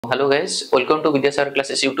Hello guys, welcome to Bidyasagar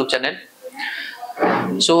Classes YouTube channel.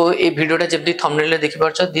 So a video ta jabdi thumbnail dekhi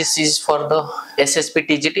parcha, this is for the SSB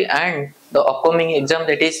TGT and the upcoming exam,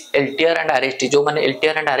 that is LTR and RHT. जो माने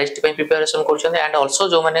LTR and RHT पे preparation करछन and also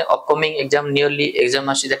जो माने upcoming exam nearly exam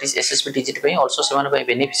आसी, that is SSB TGT पे also से माने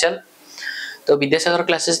beneficial. तो विद्यासागर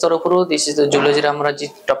क्लासेस तरफ दिस इज द जूलॉजी हमर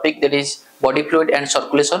topic, that is body fluid and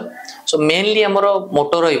circulation. So mainly हमर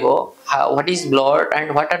मोटो रहइबो what is blood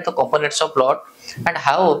and what are the components of blood and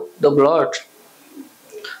how the blood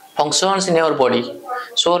functions in your body.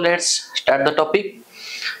 So let's start the topic.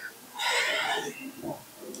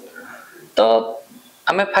 तो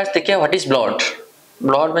हमें first देखिए what is blood.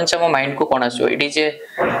 Blood means हम mind को कोन आसो, it is a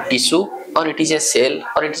tissue or it is a cell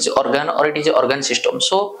or it is organ or it is a organ system.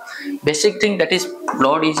 So basic thing, that is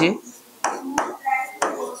blood is a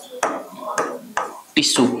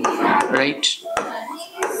tissue, right?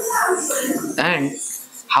 And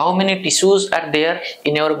how many tissues are there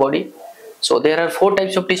in your body? So there are 4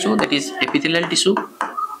 types of tissue, that is epithelial tissue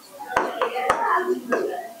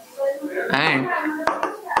and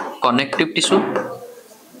connective tissue,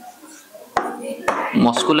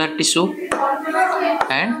 muscular tissue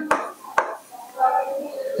and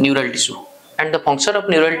neural tissue. And the function of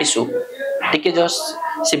neural tissue, ठीक है, just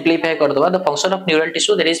simplify कर दो. The function of neural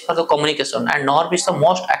tissue, that is for the communication, and nerve is the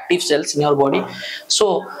most active cells in your body. So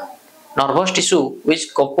nervous tissue, which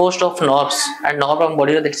composed of nerves and nerve of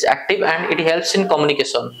body, that is active and it helps in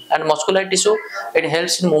communication. And muscular tissue, it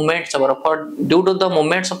helps in movements of our, due to the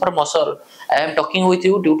movements of our muscle. I am talking with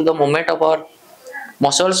you due to the movement of our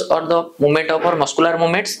muscles or the movement of our muscular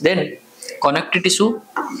movements. Then connective tissue,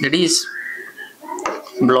 that is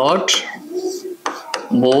blood,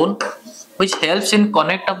 bone, which helps in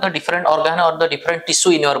connect of the different organ or the different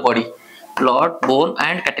tissue in your body, blood, bone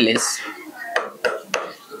and cartilage.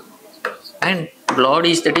 And blood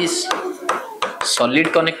is, that is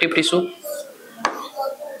solid connective tissue,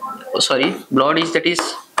 blood is, that is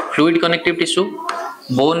fluid connective tissue,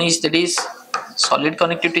 bone is, that is solid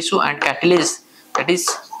connective tissue, and cartilage, that is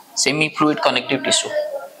semi fluid connective tissue.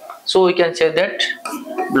 So we can say that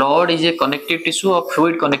blood is a connective tissue or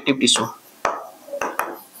fluid connective tissue,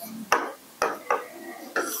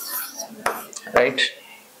 right?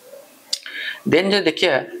 Then जो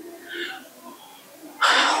देखिए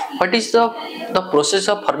what is the process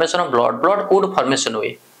of formation of blood code formation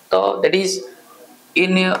हुए, तो that is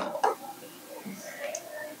in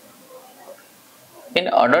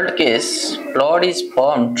adult case blood is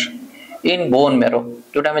formed in bone marrow.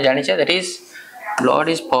 जोटा हमें जानी चाहिए, that is blood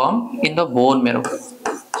is formed in the bone marrow.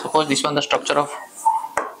 Suppose this one the structure of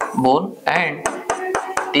bone and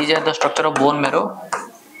these are the structure of bone marrow.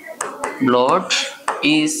 Blood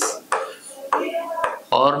is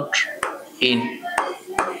formed in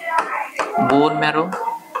bone marrow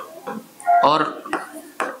or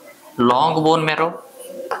long bone marrow,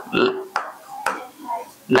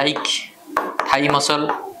 like thigh muscle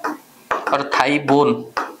or thigh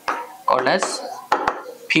bone called as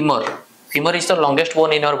femur. Femur is the longest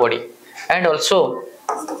bone in our body. And also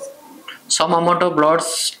some amount of blood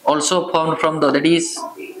also formed from the, that is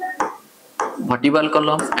vertebral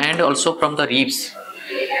column and also from the ribs.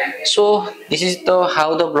 So this is the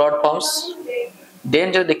how the blood forms.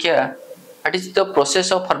 Then जो देखिए what is the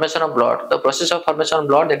process of formation of blood. The process of formation of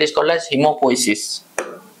blood, that is called as hemopoiesis.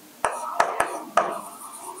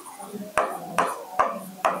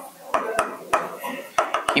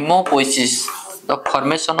 Hemopoiesis, the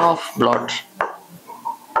formation of blood.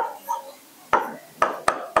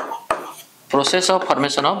 Process of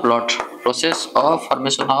formation of blood. Process of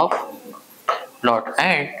formation of blood.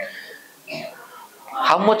 And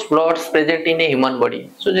how much blood is present in a human body.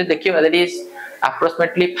 So just देखिए, that is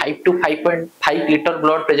approximately 5 to 5.5 liter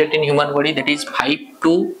blood present in human body, that is 5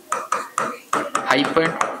 to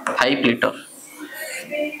 5.5 liter.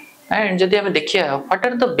 And जब हमें देखिए what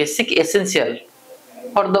are the basic essential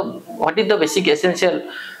or the what is the basic essential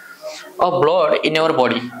of blood in your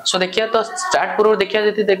body. So देखिए तो start पूर्व देखिए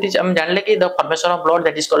जैसे that is हम जान ले कि the formation of blood,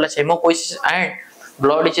 that is called as hemopoiesis, and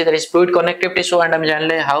blood is, that is fluid connective tissue, and हम जान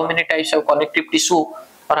ले how many types of connective tissue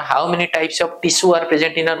or how many types of tissue are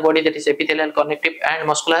present in our body, that is epithelial, connective and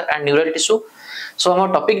muscular and neural tissue. So our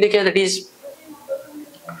topic देखिए, that is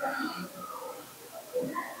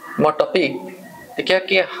our topic देखिए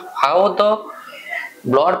कि how the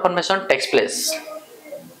blood formation takes place.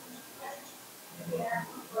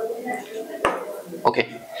 Okay,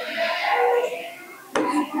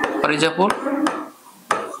 for example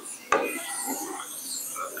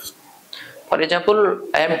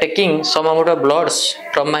I am taking some amount of blood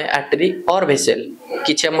from my artery or vessel.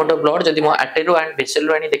 किछि amount of blood जदि मो artery and vessel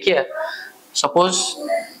रो आनी देखिए, suppose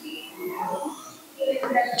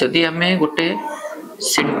जदि आमे गोटे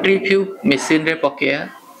सेंट्रीफ्यूज मशीन रे पकेया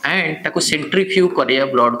एंड ताको सेंट्रीफ्यूज करिया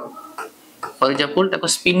ब्लड को फॉर एग्जांपल ताको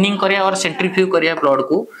स्पिनिंग करिया और सेंट्रीफ्यूज करिया ब्लड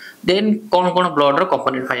को देन कौन कौन ब्लड रो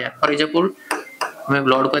कंपोनेंट पाया फॉर एग्जांपल हमें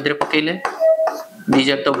ब्लड को इधर पकेले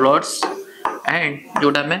these are the bloods and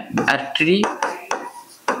जोटा में आर्टरी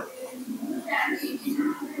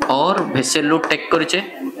और वेसल लो टेक करछे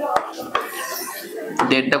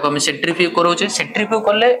देन ताको हम सेंट्रीफ्यूज करोचे सेंट्रीफ्यूज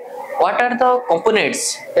करले what are the components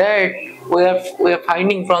that we are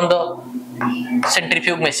finding from the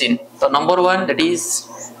centrifuge machine. So number one, that is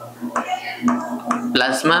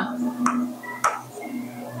plasma,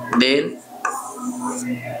 then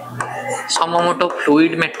some amount of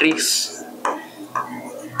fluid matrix,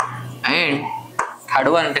 and third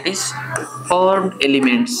one, that is formed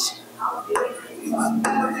elements.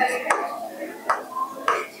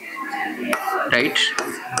 Right?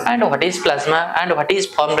 And what is plasma and what is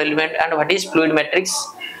formed element and what is fluid matrix?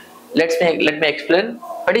 Let me explain.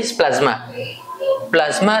 What is plasma?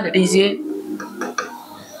 Plasma, that is a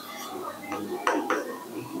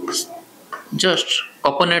just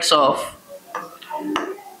components of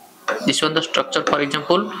this one the structure. For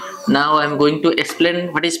example, now I am going to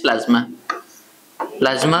explain what is plasma.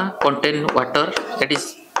 Plasma contain water, that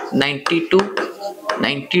is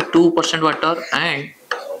 92% water and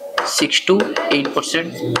 6 to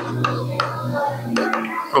 8%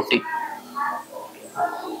 protein.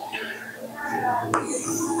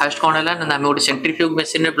 First कौन है ना आम गोटे centrifuge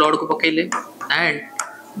machine रे blood को पकेले and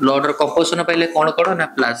blood row composition पाइले कौन कौन ना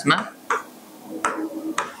plasma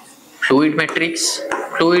fluid matrix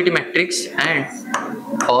and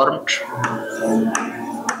formed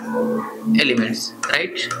elements.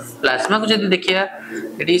 Right? Plasma को जब देखिया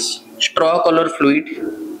it is straw colour fluid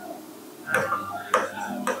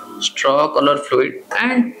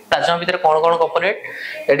and plasma भीतर कौन कौन component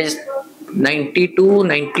that is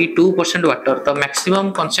 92% water. The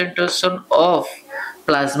maximum concentration of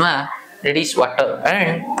plasma, that is water,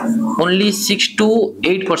 and only 6 to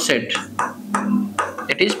 8%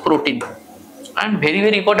 that is protein. And very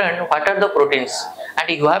important, what are the proteins? And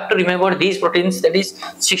you have to remember these proteins, that is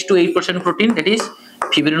 6 to 8% protein, that is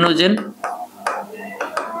fibrinogen,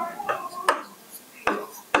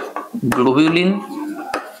 globulin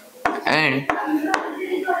and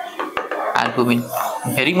albumin.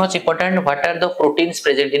 Very much important, what are the proteins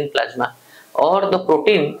present in plasma, or the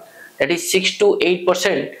protein that is 6 to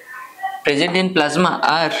 8% present in plasma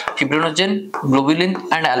are fibrinogen, globulin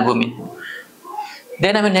and albumin.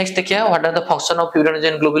 Then I mean next देखिए what are the function of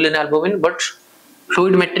fibrinogen, globulin, albumin. But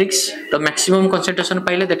fluid matrix the maximum concentration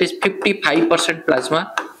पाइले that is 55% plasma.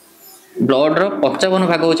 blood रो 55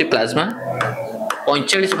 भाग होचे plasma,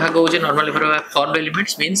 45 भाग होचे normally formed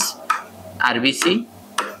elements means RBC,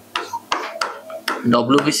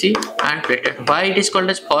 WBC and platelet. Why it is called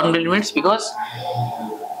as formed elements? Because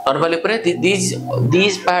normally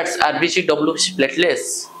these parts RBC, WBC, platelets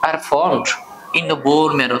are formed in the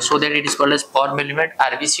bone marrow, so that it is called as formed element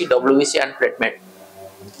RBC, WBC and platelet.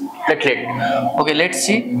 Okay, let's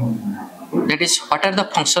see. That is what are the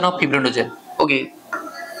function of fibrinogen. Okay,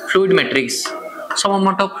 fluid matrix. Some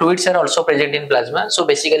amount of fluids are also present in plasma. So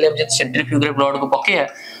basically हम जब centrifugal blood को पकेया,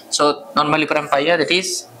 so normally पर हम पाया that is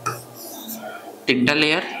तीनटा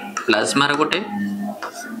layer plasma रो गोटे,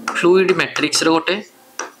 fluid matrix रो गोटे,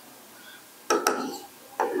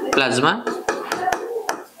 plasma,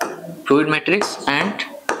 fluid matrix and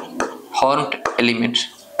formed elements.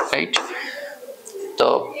 Right? तो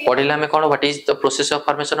पढ़िला में कौन what is the process of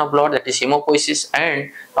formation of blood, that is हेमोपोइसिस, and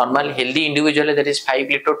normal healthy individual that is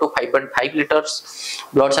 5 litre to 5.5 liters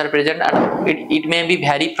bloods are present, and it may be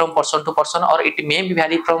vary from person to person, or it may be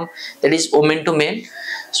vary from that is woman to male.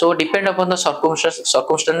 So depend upon the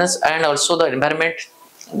circumstances and also the environment,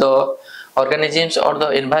 the organisms or the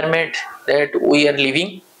environment that we are living.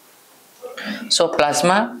 So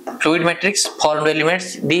plasma, fluid matrix, formed elements,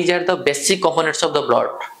 these are the basic components of the blood.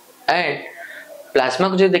 And plasma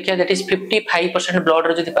को जो देखिए that is 55% blood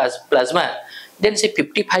रो जो plasma, then से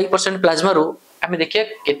 55% plasma रो हमें देखिए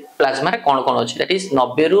plasma रे कौन कौन अच्छी, दैट इज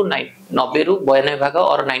 90 रु 92 भाग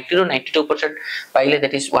और 90 रु 92% पाइले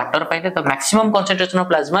दैट इज वाटर पाइले. तो maximum concentration of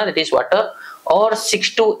plasma that is water और 6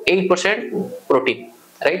 to 8% protein.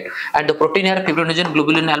 Right? And the protein are fibrinogen,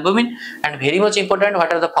 globulin, albumin, and very much important what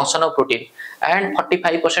are the function of protein. And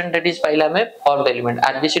 45% that is पाइला में formed element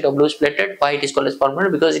RBC, WBC, platelet. Why it is called as formed?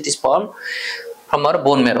 Because it is formed from our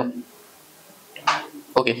bone marrow.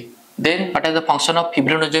 Okay. Then what are the function of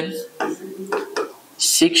fibrinogen?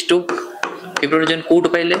 6 to fibrinogen code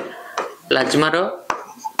पाइले plasma रो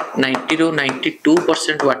 90 रो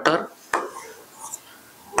 92% water,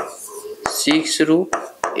 6 ରୁ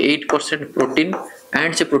 8% protein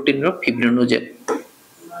and se protein ro fibrinogen.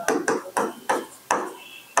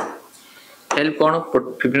 Help on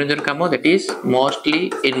fibrinogen kamo, that is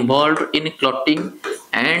mostly involved in clotting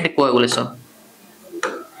and coagulation.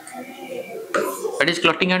 That is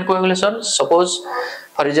clotting and coagulation. Suppose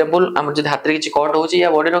for example amar jodi hath re kichi cut hochi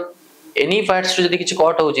ya body ro any parts ro jodi kichi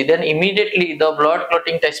cut hochi, then immediately the blood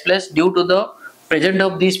clotting takes place due to the presence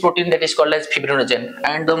of this protein that is called as fibrinogen.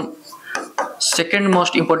 And the second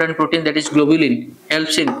most important protein, that is globulin,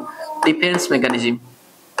 helps in defense mechanism.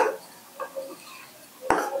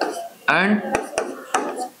 And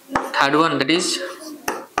third one, that is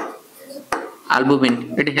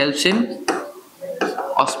albumin, it helps in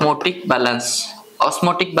osmotic balance.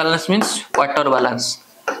 Osmotic balance means water balance.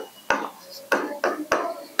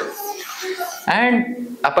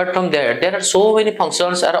 And apart from that, there are so many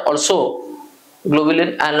functions are also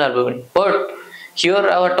globulin and albumin. But here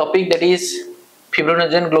our topic, that is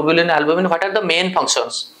fibrinogen, globulin, albumin, what are the main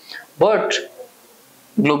functions? But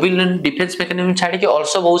globulin defense mechanism छाड़ी के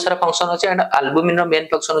also बहुत सारा function अच्छे, and albumin row main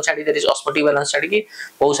function छाड़ी, that is osmotic balance छाड़ी के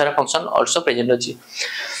बहुत सारा function also present अच्छे.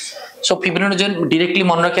 So fibrinogen directly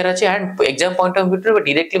मन रखे रहे and exam point of view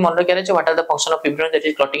directly मन रखे रहे what are the function of fibrinogen, that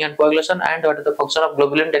is clotting and coagulation, and what are the function of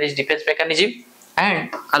globulin, that is defense mechanism, and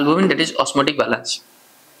albumin, that is osmotic balance.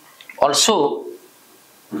 Also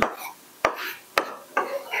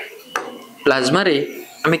plasma रे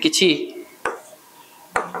हमें किसी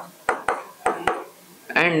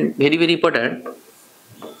and very important,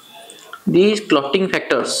 these clotting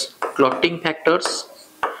factors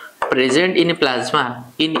present in plasma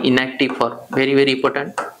in inactive form, very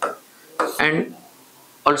important. And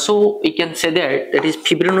also we can say that is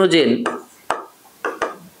fibrinogen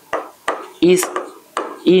is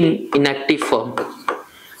in inactive form,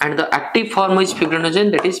 and the active form is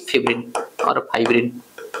fibrinogen, that is fibrin or fibrin.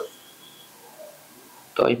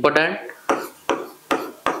 So important,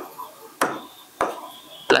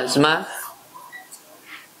 plasma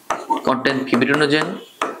contain fibrinogen,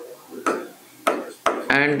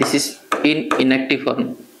 and this is in inactive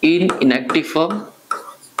form, and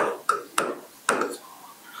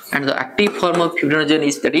the active form of fibrinogen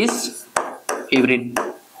is, that is fibrin.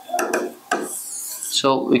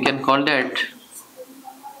 So we can call that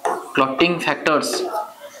clotting factors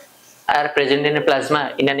are present in a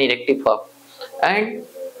plasma in an inactive form. And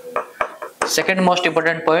second most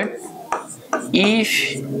important point,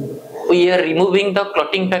 if we are removing the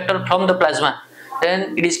clotting factor from the plasma,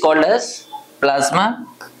 then it is called as plasma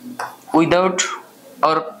without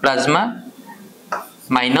or plasma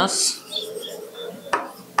minus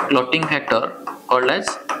clotting factor, called as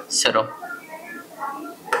serum.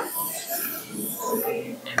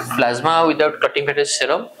 Plasma without clotting factor is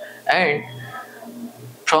serum. And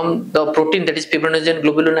from the protein, that is fibrinogen,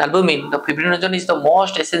 globulin, albumin, the fibrinogen is the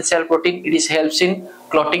most essential protein. It is helps in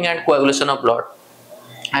clotting and coagulation of blood.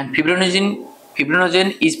 And fibrinogen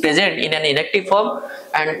is present in an inactive form,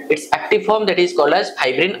 and its active form, that is called as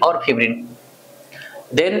fibrin or fibrin.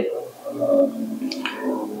 Then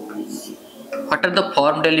what are the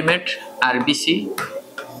formed element? RBC,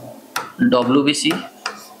 WBC,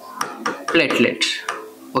 platelet,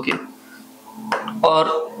 okay,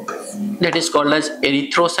 or that is called as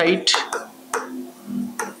erythrocyte,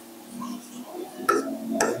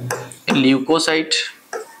 leukocyte,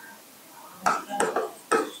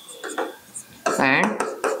 and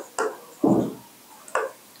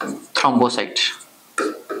thrombocyte.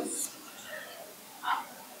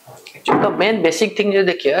 The main basic thing जो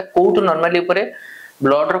देखिए coat normally ऊपरे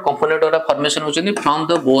blood रो component वाला formation होचुंदी from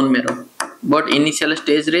the bone marrow, but initial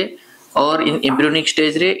stage रे or in embryonic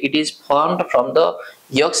stage रे it is formed from the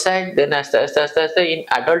yolk sac. Then as in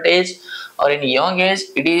adult age or in young age,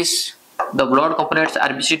 it is the blood components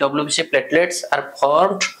RBC, WBC, platelets are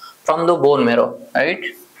formed from the bone marrow, right?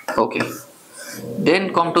 Okay.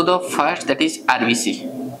 Then come to the first, that is RBC.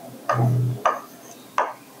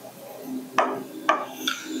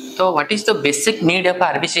 So what is the basic need of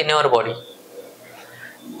RBC in our body?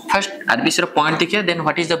 First RBC ro point देखिए, then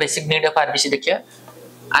what is the basic need of RBC देखिए.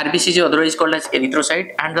 RBC is otherwise called as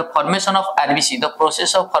erythrocyte, and the formation of RBC, the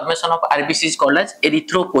process of formation of RBC is called as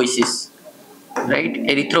erythropoiesis, right?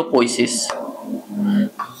 Erythropoiesis.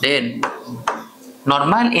 Then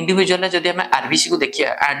normal individual जब हमें RBC को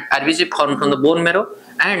देखिए, and RBC formed from the bone marrow,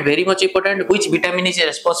 and very much important, which vitamin is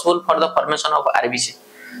responsible for the formation of RBC?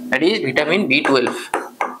 That is vitamin B12.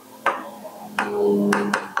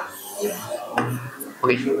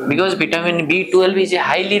 Okay, because vitamin B12 is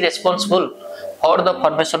highly responsible for the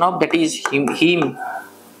formation of, that is hemoglobin,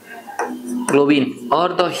 or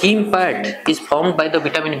the heme part is formed by the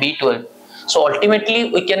vitamin B12. So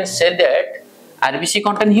ultimately we can say that RBC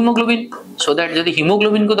contain hemoglobin, so that the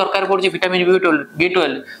hemoglobin ko darkar porche vitamin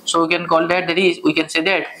B12, so we can call that we can say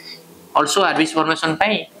that also RBC formation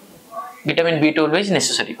by vitamin B12 is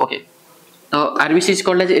necessary. Okay, so RBC is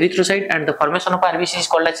called as erythrocyte and the formation of RBC is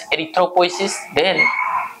called as erythropoiesis. Then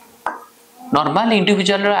normal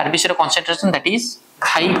individual RBC concentration, that is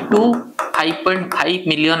 5 to 5.5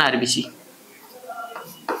 million RBC.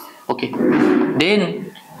 Okay,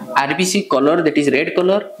 then RBC color, that is red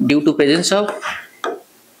color, due to presence of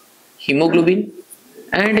hemoglobin,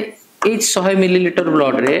 and each 100 milliliter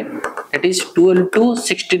blood ray, that is 12 to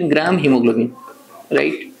 16 gram hemoglobin,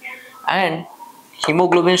 right? And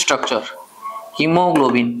hemoglobin structure,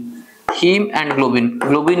 hemoglobin, heme and globin.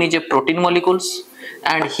 Globin is a protein molecules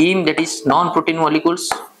and heme, that is non-protein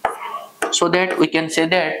molecules, so that we can say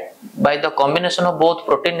that by the combination of both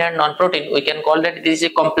protein and non-protein, we can call that this is a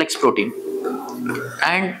complex protein.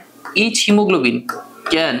 And each hemoglobin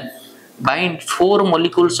can bind 4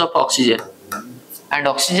 molecules of oxygen, and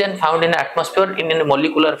oxygen found in the atmosphere in a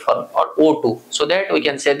molecular form or O2, so that we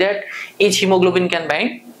can say that each hemoglobin can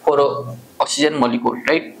bind 4 oxygen molecule,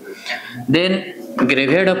 right? Then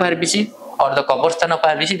graveyard of RBC or the Kabarstan of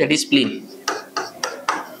RBC, that is spleen,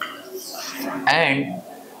 and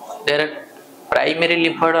there are primary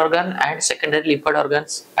lymphoid organ and secondary lymphoid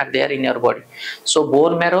organs are there in your body. So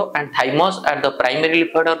bone marrow and thymus are the primary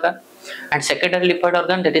lymphoid organ, and secondary lymphoid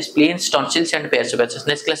organ, that is spleens, tonsils and pairs of patches.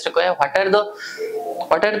 Next class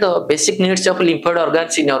what are the basic needs of lymphoid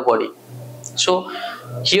organs in your body. So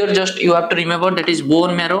here just you have to remember that is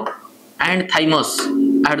bone marrow and thymus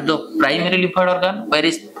are the primary lymphoid organ,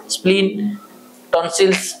 whereas spleen,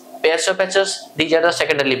 tonsils, pairs of patches, these are the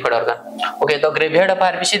secondary lymphoid organ. Okay, the graveyard of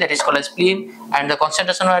RBC, that is called as spleen, and the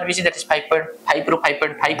concentration of RBC, that is 5.5 to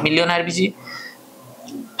 5.5 million RBC,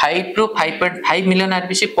 5 to 5.5 million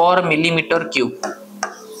RBC per millimeter cube.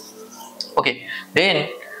 Okay, then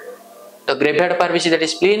the graveyard of RBC, that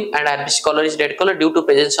is spleen, and RBC color is red color due to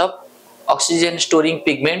presence of oxygen storing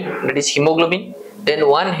pigment, that is hemoglobin. Then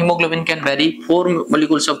one hemoglobin can vary 4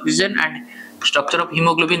 molecules of oxygen, and structure of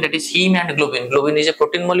hemoglobin, that is heme and globin. Globin is a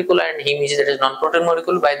protein molecule and heme is, that is non-protein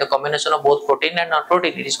molecule. By the combination of both protein and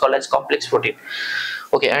non-protein, it is called as complex protein.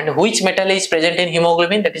 Okay, and which metal is present in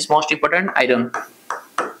hemoglobin? That is most important, iron.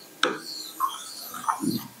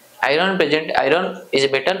 Iron is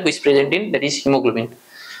a metal which is present in, that is hemoglobin,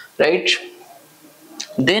 right?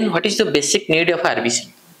 Then what is the basic need of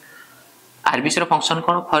RBC? RBC function,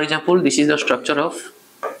 for example, this is the structure of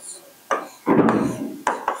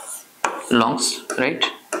lungs, right?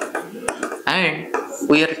 And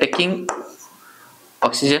we are taking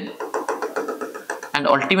oxygen, and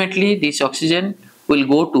ultimately this oxygen will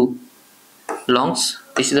go to lungs.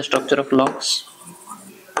 This is the structure of lungs,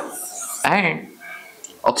 and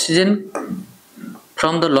oxygen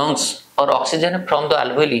from the lungs or oxygen from the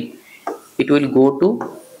alveoli, it will go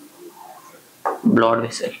to blood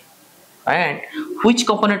vessel. And which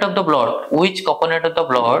component of the blood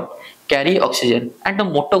carry oxygen, and the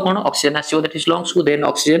motor oxygen asibo, that is lungs, then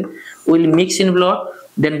oxygen will mix in blood,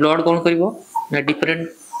 then blood karibo na different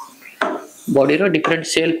body ro different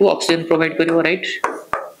cell ku oxygen provide karibo, right?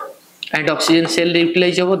 And oxygen cell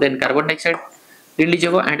utilize jabo, then carbon dioxide release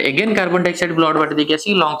jabo, and again carbon dioxide blood bate deki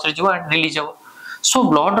asi lungs re jabo and release jabo. So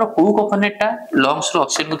blood ro ko component ta lungs ro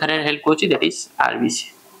oxygen ku thare help kochi, that is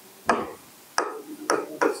RBC.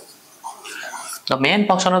 The main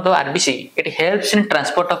function of the RBC, it helps in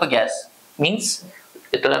transport of a gas. Means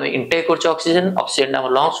intake of oxygen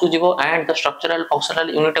lungs ku jibo, and the structural functional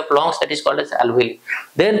unit of lungs, that is called as alveoli.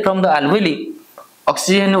 Then from the alveoli,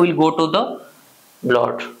 oxygen will go to the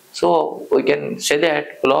blood. So we can say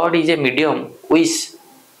that blood is a medium which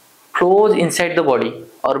flows inside the body,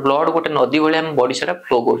 or blood gote nadi bhaliya body sara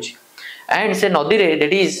flow korchi, and se nadi re,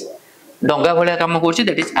 that is डंगा भलिया काम करछि,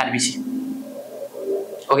 that is RBC.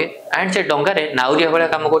 Okay, and se डंगा रे नाउरिया भलिया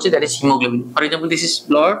काम करछि, that is hemoglobin. For example, this is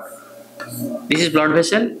blood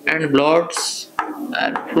vessel, and bloods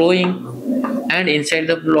are flowing, and inside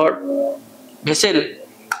the blood vessel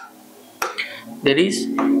there is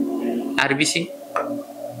RBC,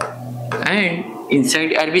 and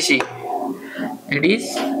inside RBC it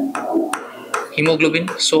is hemoglobin.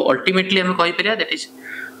 So ultimately हम कहि परिया, that is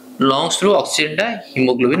lungs through oxygen टा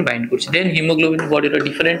hemoglobin bind करछि. Then hemoglobin body रो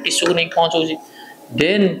different tissue को नहीं पहुंचौछि.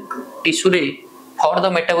 Then tissue रे for the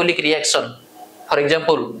metabolic reaction, for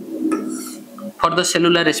example for the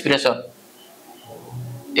cellular respiration,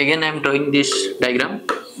 again I am drawing this diagram.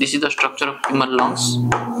 This is the structure of human lungs.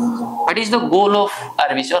 What is the goal of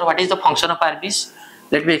RBC, or what is the function of RBC?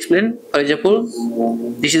 Let me explain. For example,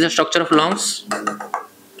 this is the structure of lungs,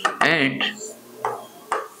 and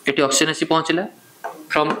it oxygen asi पहुंचला,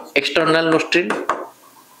 from external nostril,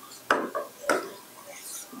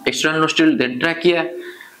 then trachea,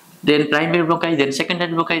 then primary bronchi, then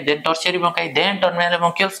secondary bronchi, then tertiary bronchi, then terminal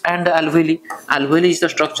bronchioles, and the alveoli. Alveoli is the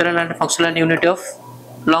structural and functional unit of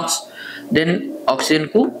lungs. Then oxygen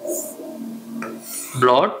को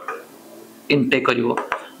blood intake करियो.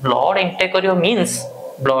 Blood intake करियो means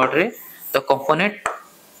blood रे the component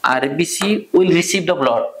RBC will receive the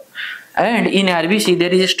blood, and in RBC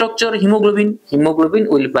there is a structure hemoglobin. Hemoglobin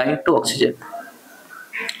will bind to oxygen.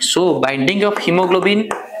 So binding of hemoglobin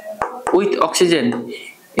with oxygen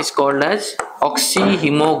is called as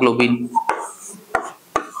oxyhemoglobin.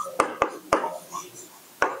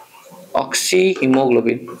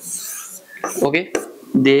 Oxyhemoglobin. Okay.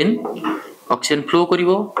 Then oxygen flow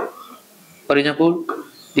karibo. For example,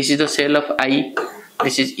 this is the cell of eye,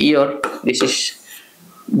 this is ear, this is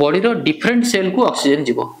body ro different cell को oxygen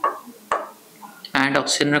jibo, and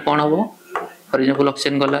oxygen रे कौन हबो. For example,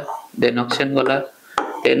 oxygen गला, then oxygen गला,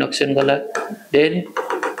 then oxygen गला, then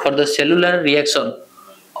for the cellular reaction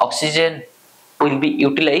oxygen will be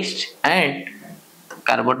utilized and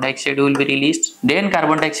carbon dioxide will be released. Then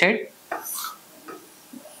carbon dioxide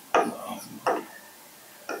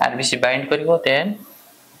RBC bind karibo, then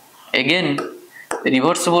again the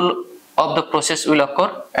reversible of the process will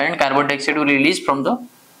occur and carbon dioxide will release from the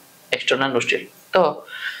external nostril. So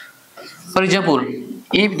for example,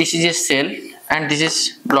 if this is a cell and this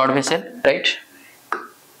is blood vessel, right?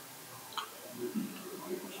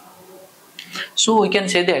 So we can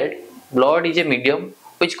say that blood is a medium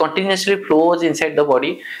which continuously flows inside the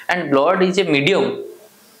body, and blood is a medium.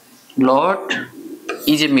 Blood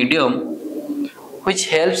is a medium which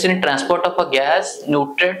helps in transport of a gas,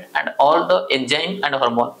 nutrient, and all the enzyme and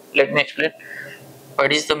hormone. Let me explain.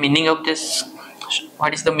 What is the meaning of this?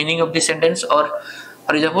 What is the meaning of this sentence? Or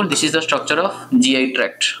for example, this is the structure of GI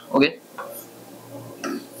tract. Okay.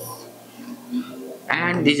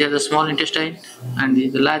 And these are the small intestine, and this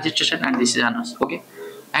is the large intestine, and this is anus. Okay.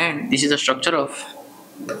 And this is the structure of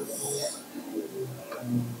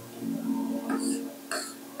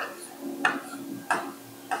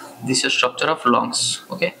lungs.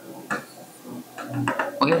 Okay.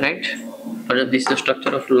 Okay, right. Or this is the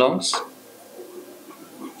structure of lungs,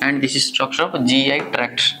 and this is structure of GI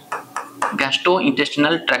tract,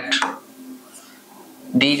 gastrointestinal tract.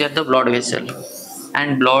 These are the blood vessel,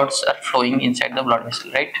 and bloods are flowing inside the blood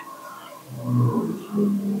vessel, right?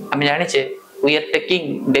 I mean, we are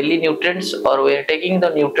taking daily nutrients, or we are taking the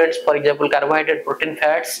nutrients, for example, carbohydrate, protein,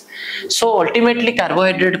 fats. So ultimately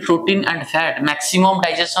carbohydrate, protein and fat, maximum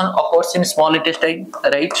digestion occurs in small intestine,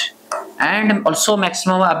 right? And also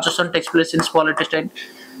maximum absorption takes place in small intestine.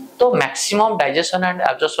 So maximum digestion and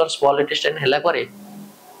absorption small intestine hela pare,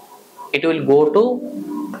 it will go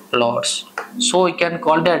to bloods. So we can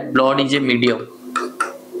call that blood is a medium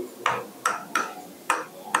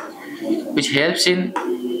which helps in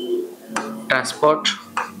transport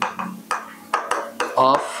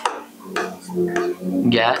of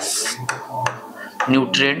gas,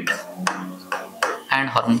 nutrient and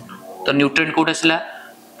hormone. The nutrient code asla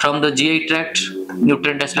from the GI tract,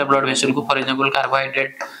 nutrient asla blood vessel ko, for example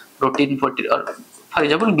carbohydrate, protein, or for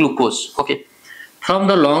example glucose. Okay. From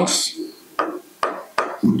the lungs,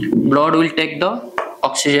 blood will take the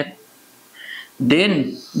oxygen,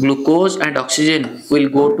 then glucose and oxygen will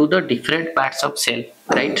go to the different parts of cell,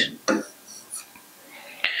 right?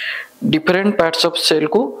 Different parts of cell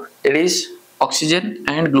ko, it is oxygen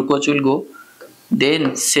and glucose will go,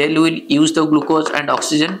 then cell will use the glucose and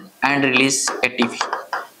oxygen and release ATP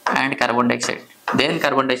and carbon dioxide, then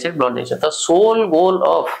carbon dioxide, blood dioxide. The sole goal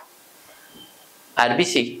of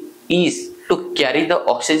RBC is to carry the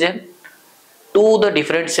oxygen to the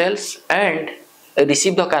different cells and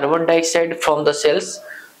receive the carbon dioxide from the cells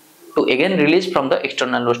to again release from the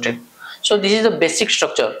external nostril. So this is the basic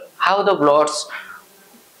structure, how the bloods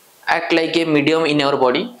act like a medium in our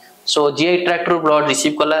body. So GI tract through blood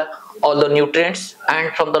receive all the nutrients,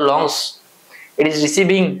 and from the lungs it is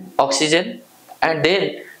receiving oxygen, and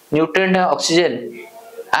then nutrient and oxygen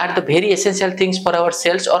are the very essential things for our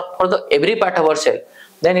cells or for the every part of our cell.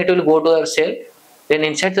 Then it will go to our cell, then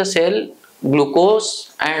inside the cell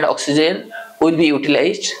glucose and oxygen will be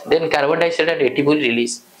utilized, then carbon dioxide and ATP will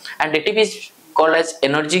release, and ATP is called as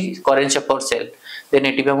energy currency of our cell. Then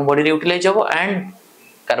ATP our body utilize and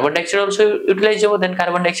carbon dioxide also utilize, then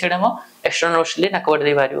carbon dioxide external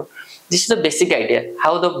nostril. This is the basic idea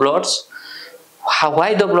how the bloods,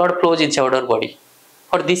 why the blood flows inside our body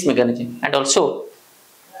for this mechanism. And also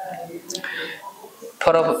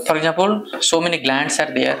for example, so many glands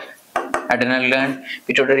are there, adrenal gland,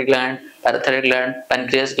 pituitary gland, parathyroid gland,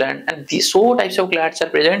 pancreas gland, and these so types of glands are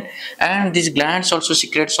present, and these glands also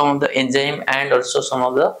secrete some of the enzyme and also some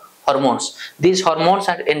of the hormones. These hormones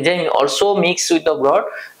and enzyme also mix with the blood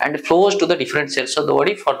and flows to the different cells of the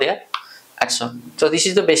body for their action. So this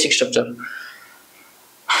is the basic structure.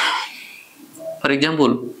 For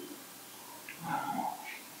example,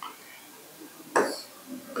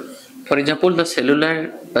 the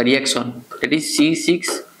cellular reaction, that is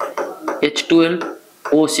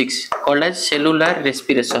C6H12O6, called as cellular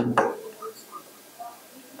respiration.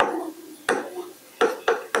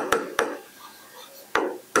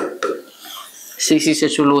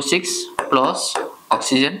 C6H12O6 plus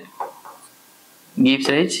oxygen gives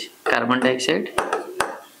rise carbon dioxide,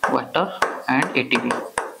 water, and ATP.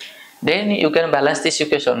 Then you can balance this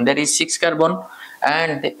equation. There is 6 carbon,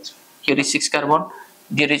 and here is 6 carbon.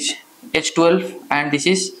 There is H12, and this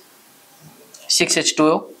is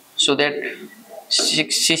 6H2O. So that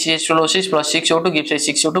 6H12O6 plus 6O2 gives us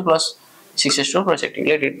 6O2 plus 6H2O plus ATP.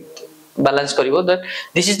 Let it balance karibo. That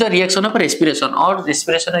this is the reaction of respiration, or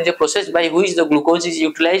respiration is a process by which the glucose is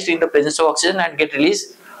utilized in the presence of oxygen and get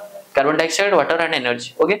released carbon dioxide, water, and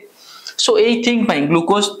energy. Okay. So a thing by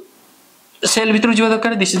glucose cell भितर जीवा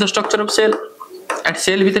दरकार. This is the structure of cell, and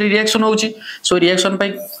cell भितर reaction होउची. So reaction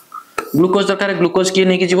by glucose दरकार. Glucose किए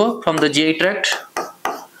नेकी जीवो from the GI tract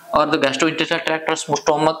or the gastrointestinal tract or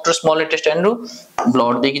stomach to small intestine ru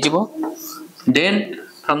blood देकी जीवो. Then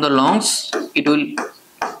from the lungs it will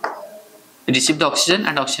receive the oxygen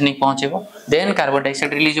and oxygen पहुंचेबो. Then carbon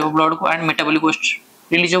dioxide release होबो blood को and metabolic waste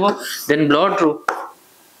release होबो. Then blood ru,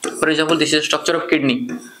 for example, this is the structure of kidney.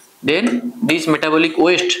 Then this metabolic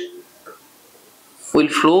waste will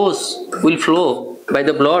flow by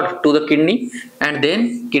the blood to the kidney, and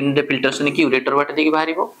then kidney filtration ki ureter bate deki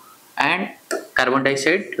baharibo and carbon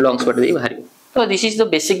dioxide lungs bate deki baharibo. So this is the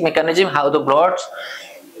basic mechanism how the blood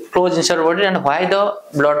flows inside our body and why the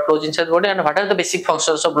blood flows inside the body and what are the basic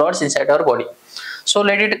functions of blood inside our body. So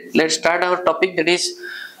let's start our topic, that is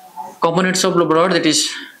components of blood, that is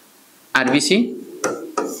RBC,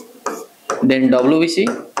 then WBC,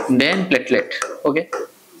 then platelet. Okay.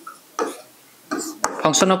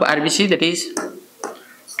 Function of RBC, that is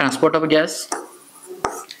transport of gas.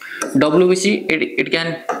 WBC, it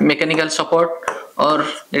can mechanical support, or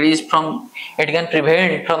it can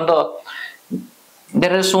prevent from the,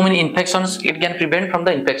 there are so many infections, it can prevent from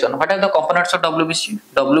the infection. What are the components of WBC?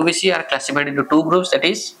 WBC are classified into two groups, that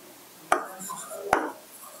is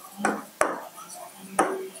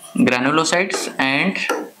granulocytes and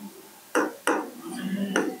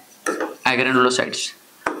agranulocytes.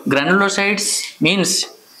 Granulocytes means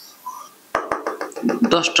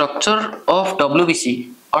the structure of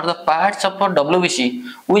WBC or the parts of a WBC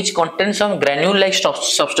which contain some granule-like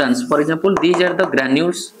substance. For example, these are the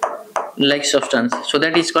granules-like substance. So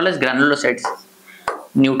that is called as granulocytes.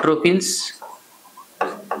 Neutrophils,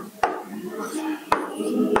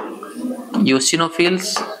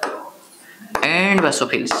 eosinophils, and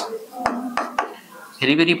basophils.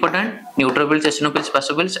 Very important. Neutrophils, eosinophils,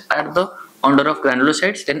 basophils are the order of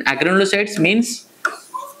granulocytes. Then agranulocytes means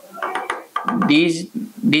these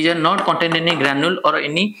are not contained in any granule or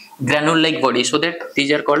any granule-like body. So that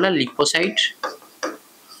these are called a lymphocyte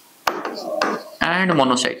and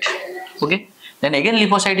monocyte. Okay. Then again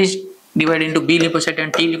lymphocyte is divided into B lymphocyte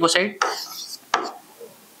and T lymphocyte.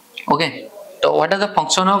 Okay. So what are the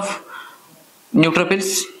function of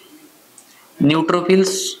neutrophils?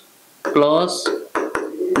 Neutrophils plus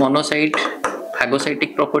monocyte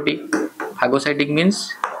phagocytic property. Phagocytic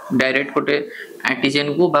means direct कोटे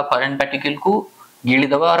antigen को बा foreign particle को गिली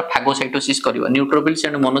दबा और phagocytosis करिवा. Neutrophils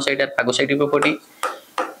and monocyte are phagocytic property.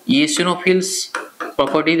 Eosinophils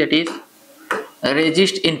property, that is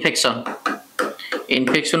resist infection.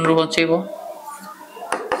 Infection ru बचेबो.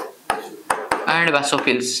 And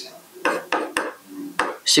basophils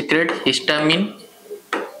secrete histamine,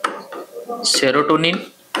 serotonin,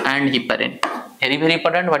 and heparin. Very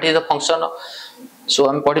important. What is the function of? So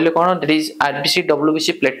I am पढ़िले कौन? There is RBC,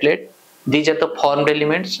 WBC, platelet. These are the formed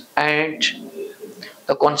elements, and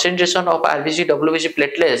the concentration of RBC, WBC,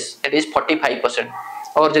 platelets, that is 45%.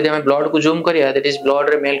 और यदि हमें blood को zoom करिया, that is blood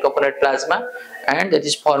रे male component plasma, and that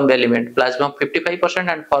is formed element. Plasma 55%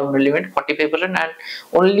 and formed element 45%, and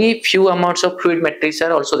only few amounts of fluid matrix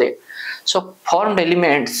are also there. So formed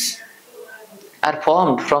elements are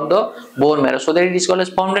formed from the bone marrow, so that it is called as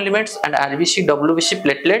formed elements, and RBC, WBC,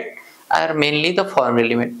 platelet are mainly the formed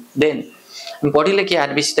element. Then body like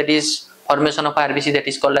RBC, that is formation of RBC, that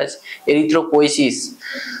is called as erythropoiesis,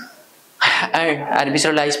 and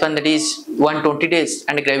RBC lifespan, that is 120 days,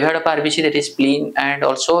 and graveyard of RBC, that is spleen, and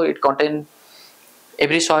also it contains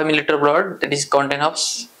every 100 milliliter blood that is contain of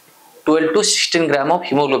 12 to 16 gram of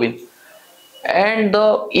hemoglobin. And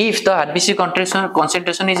if the RBC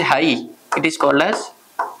concentration is high, it is called as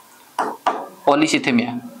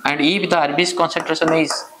polycythemia, and if the RBC concentration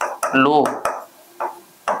is low,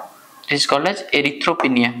 it is called as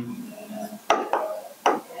erythropenia.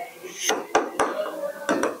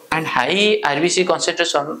 And high RBC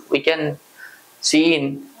concentration we can see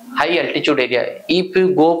in high altitude area. If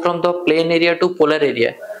you go from the plain area to polar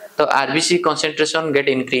area, the RBC concentration get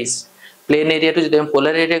increased. Plain area to the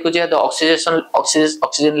polar area को जाए the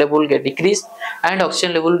oxygen level get decreased, and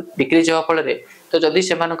oxygen level decrease होगा फल तो जदि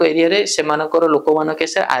सेमानक area रे सेमानकर लोक मानक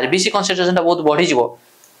से आरबीसी कंसंट्रेशन ता बहुत बढ़ी जिवो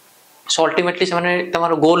सो अल्टीमेटली से माने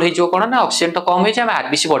तमरो गोल हे जो कोन ना ऑक्सीजन तो कम हे जे हम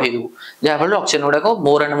आरबीसी बढ़ाई देबू जा फल ऑक्सीजन गुडा को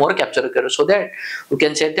मोर एंड मोर कैप्चर करो so that we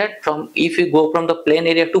can say that from if you go from the plain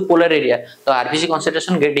area two polar area तो RBC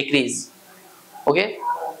concentration gate decrease okay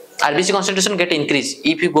RBC concentration get increase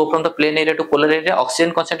if you go from the plain area to polar area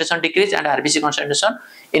oxygen concentration decrease and RBC concentration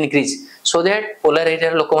increase so that polar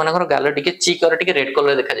area लोक मानकर गाल टिके चीक और टिके red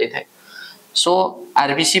colour देखा जाय थाए so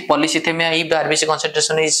RBC polycythemia if the RBC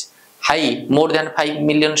concentration is high more than 5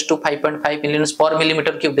 millions to 5.5 millions per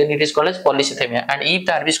millimeter cube then it is called as polycythemia and if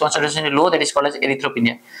the RBC concentration is low that is called as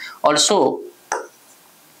erythropenia also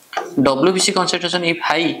WBC concentration if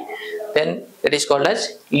high then it is called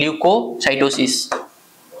as leukocytosis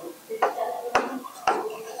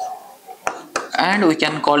and we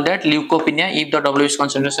can call that leukopenia if the WBC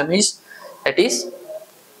concentration is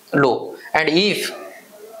low and if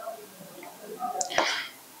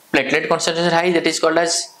platelet concentration high that is called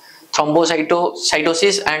as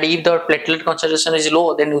thrombocytosis and if the platelet concentration is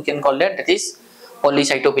low then we can call that is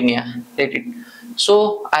polycytopenia.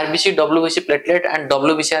 So RBC, WBC, platelet and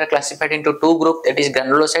WBC are classified into two groups that is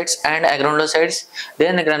granulocytes and agranulocytes.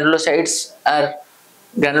 Then granulocytes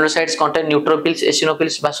contain neutrophils,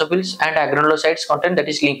 eosinophils, basophils and agranulocytes contain that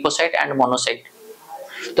is lymphocyte and monocyte.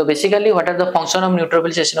 So basically what are the function of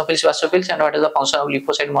neutrophils, eosinophils, basophils and what is the function of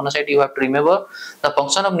lymphocyte, monocyte you have to remember. The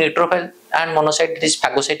function of neutrophil and monocyte that is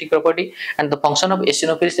phagocytic property and the function of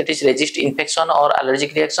eosinophils that is resist infection or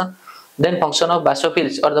allergic reaction. Then function of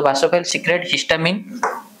basophils or the basophils secrete histamine,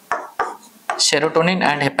 serotonin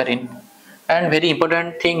and heparin and very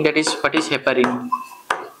important thing that is what is heparin.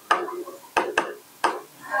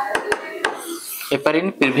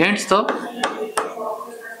 Heparin prevents the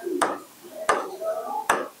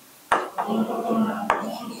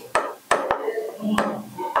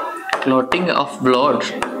clotting of blood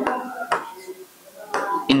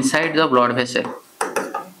inside the blood vessel.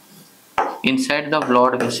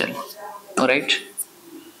 Alright.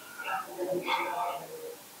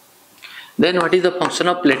 Then what is the function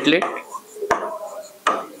of platelet?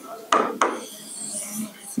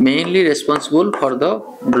 Mainly responsible for the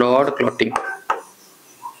blood clotting.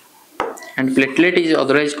 And platelet is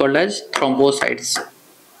otherwise called as thrombocytes.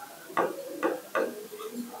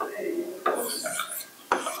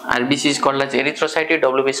 RBC is called as erythrocyte,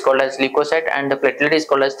 WBC is called as leukocyte and the platelet is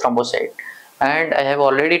called as thrombocyte. And I have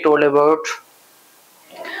already told about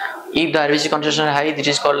if the RBC concentration is high it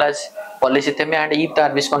is called as polycythemia and if the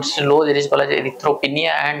RBC concentration is low it is called as erythropenia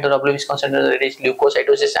and the WBC concentration is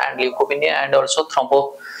leukocytosis and leukopenia and also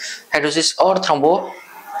thrombocytosis or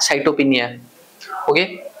thrombocytopenia.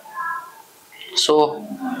 Okay. So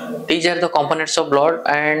these are the components of blood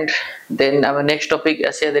and then our next topic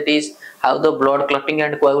that is how the blood clotting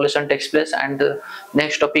and coagulation takes place and the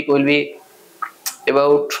next topic will be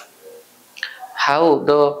about how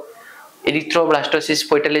the erythroblastosis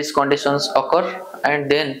foetalis conditions occur and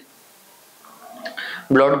then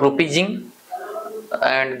blood groupaging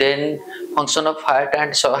and then function of heart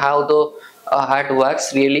and so how the heart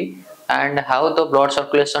works really and how the blood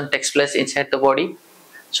circulation takes place inside the body.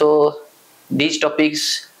 So these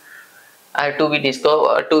topics are to be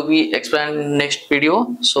discovered to be explained in next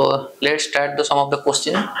video. So let's start some of the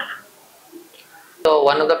questions. So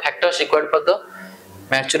one of the factors required for the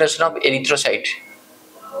maturation of erythrocyte,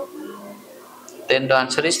 then the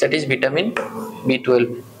answer is that is vitamin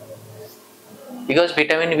B12 because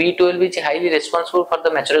vitamin B12 is highly responsible for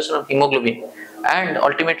the maturation of hemoglobin and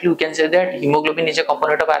ultimately we can say that hemoglobin is a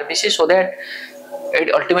component of RBC so that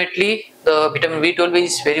ultimately the vitamin B12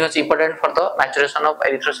 is very much important for the maturation of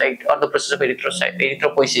erythrocyte or the process of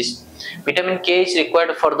erythropoiesis. Vitamin K is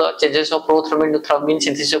required for the changes of prothrombin to thrombin,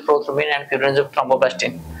 synthesis of prothrombin and clearance of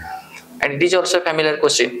thromboplastin. And it is also a familiar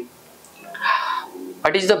question.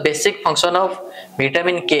 What is the basic function of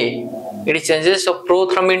vitamin K? It is changes of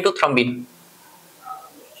prothrombin to thrombin.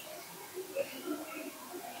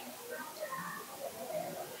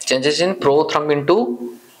 Changes in prothrombin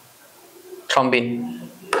to thrombin.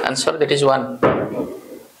 answer, that is 1.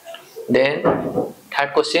 Then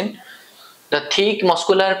third question, the thick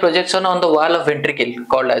muscular projection on the wall of ventricle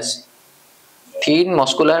called as thin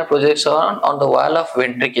muscular projection on the wall of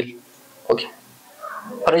ventricle. Okay.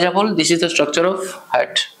 For example, this is the structure of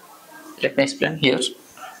heart. Let me explain here.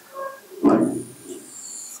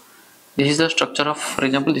 This is the structure of, for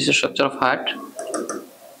example, this is structure of heart.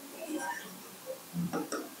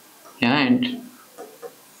 And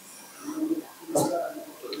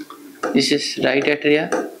this is right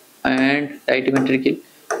atria and right ventricle,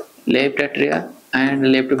 left atria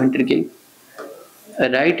and left ventricle.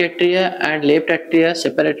 Right atria and left atria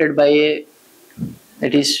separated by a,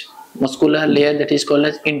 that is muscular layer, that is called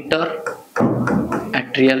as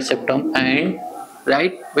interatrial septum, and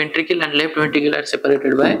right ventricle and left ventricle are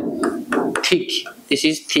separated by thick. This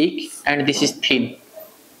is thick and this is thin.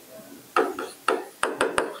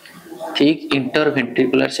 Thick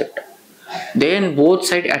interventricular septum. Then both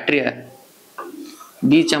side atria,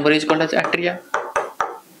 B chamber is called as atria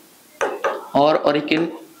or auricle.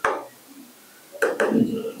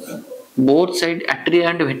 Both side atria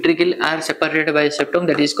and ventricle are separated by a septum,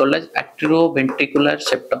 that is called as atrioventricular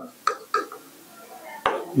septum.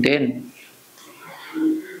 Then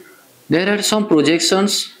there are some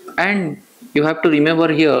projections, and you have to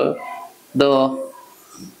remember here the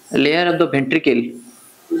layer of the ventricle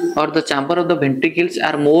or the chamber of the ventricles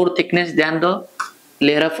are more thickness than the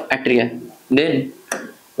layer of atria. Then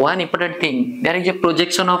one important thing, there is a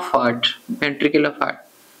projection of heart, ventricle of heart,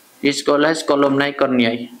 is called as columni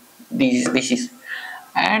corneae. This is,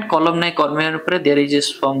 and columni corneae there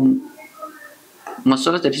is some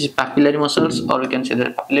muscles, that is papillary muscles, or you can say the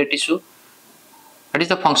papillary tissue. What is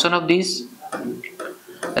the function of these?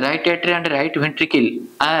 Right atria and right ventricle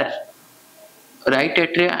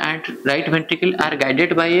are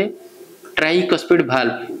guided by a tricuspid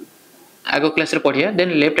valve. Ago class re padhiya.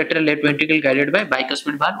 Then left atria, left ventricle guided by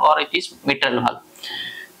bicuspid valve, or it is mitral valve.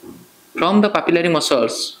 From the papillary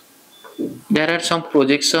muscles, there are some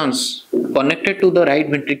projections connected to the right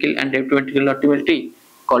ventricle and left ventricle, ultimately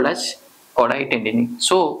called as caudate tendineae.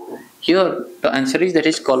 So here the answer is, that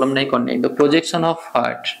is columni corneae. The projection of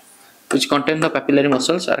heart which contain the papillary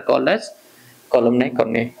muscles are called as columni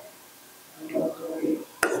corneae.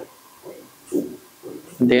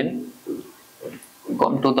 Then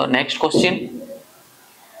come to the next question.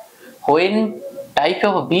 When type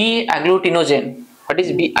of B agglutinogen, what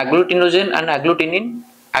is B agglutinogen and agglutinin?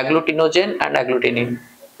 Agglutinogen and agglutinin.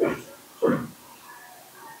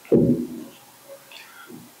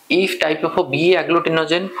 If type of a B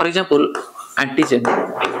agglutinogen, for example, antigen,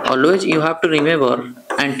 always you have to remember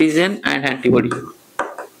antigen and antibody.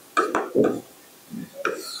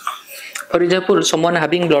 For example, someone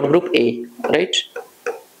having blood group A, right?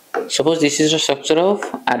 Suppose this is the structure of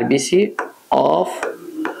RBC of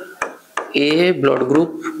A blood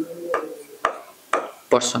group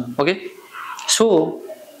person. Okay, so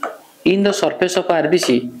in the surface of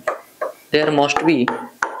RBC there must be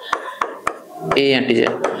A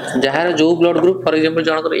antigen. जहाँ जो blood group, for example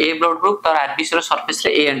Jankar A blood group तार RBC रो surface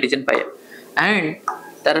रे A antigen पाए, and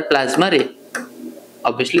तार plasma रे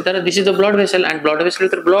obviously तार this is the blood vessel, and blood vessel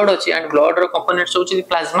with blood अछि, and blood row components होछि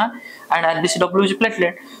plasma and RBC W is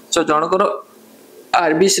platelet. So Jankar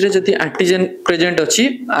RBC रे जति एंटीजन प्रेजेंट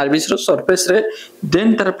अछि आरबीसी रो surface रे,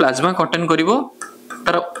 देन तार प्लाज्मा कंटेन करिवो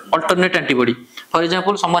तार alternate antibody. For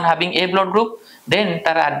example someone having a blood group, then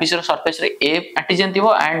तार RBC रो surface रे A antigen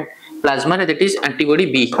दिवो and plasma that is antibody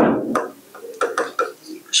B.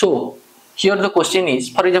 So here the question is,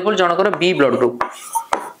 for example Jankar B blood group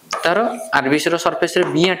तार RBC रो surface रे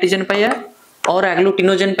B antigen पाया और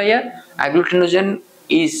agglutinogen पाया. Agglutinogen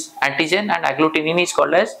is antigen and agglutinin is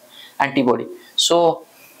called as antibody. So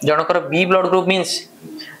Jankar B blood group means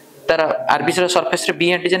तार RBC रो surface रे B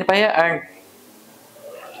antigen पाया and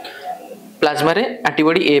plasma रे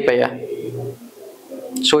antibody A पाया.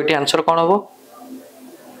 So इटे आंसर कौन होबो?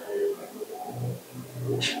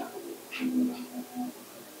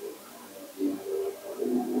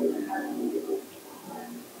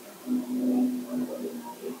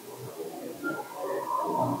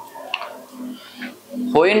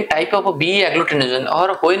 When type of a B agglutinogen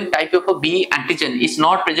or when type of a B antigen is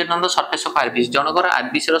not present on the surface of RBC, Jankar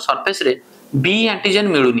RBC row surface रे B antigen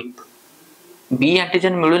मिलुनी. B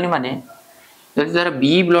antigen मिलुनी माने जदि तार B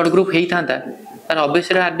blood group हेई थांता तार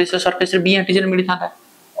obviously RBC रो surface रे B antigen मिली थांता,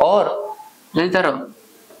 और जदि तार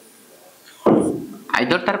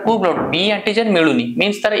either तार को blood B antigen मिलुनी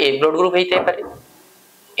means तार A blood group hay Thai पारे.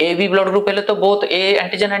 A B blood group हेले तो both A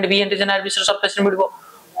antigen and B antigen RBC row surface रे मिलबो.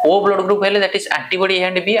 O blood group हेले that is antibody A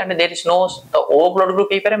and B, and there is no the O blood group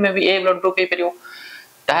हेई पारे, maybe A blood group हेई परियो.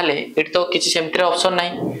 ताहले eight तो किसी सेमट्री option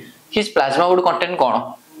नहीं his plasma would contain कोन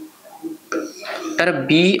तार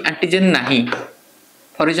बी एंटीजन नहीं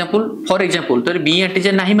फॉर एग्जांपल तो बी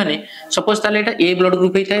एंटीजन नहीं माने सपोज ताले एटा ए ब्लड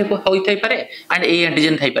ग्रुप होई पारे एंड ए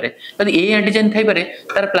एंटीजन थाई पारे यदि ए एंटीजन थाई पारे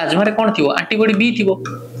तार प्लाज्मा रे कोन थिवो एंटीबॉडी बी थिवो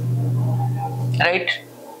राइट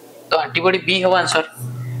तो एंटीबॉडी बी हो आंसर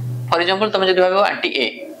फॉर एग्जांपल तुम जदि भाबो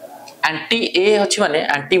एंटी ए अछि माने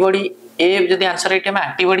एंटीबॉडी ए जदि आंसर एटा में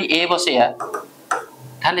एंटीबॉडी ए बसेया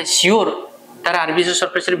ताले श्योर तार आरबीसी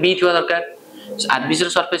सरफेस रे बी थिवा दरकार आरबीसी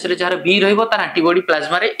सरफेस रे जार बी रहइबो तार एंटीबॉडी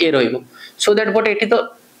प्लाज्मा रे ए रहइबो सो दैट बट एटी तो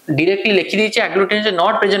डायरेक्टली लिखि दिछि एग्लूटिनेज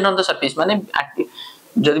not present on the surface माने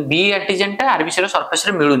जदि बी एंटीजन टा आरबीसी सरफेस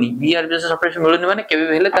रे मिलुनी बी आरबीसी सरफेस रे मिलुनी माने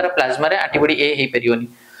केबे हेले तार प्लाज्मा रे antibody A hay परियोनी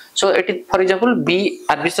so eighty for example B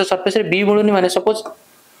RBC surface रे बी मिलुनी माने सपोज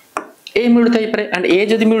ए मिलु थाई पारे एंड ए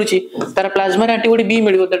जदि मिलुची तार प्लाज्मा रे antibody B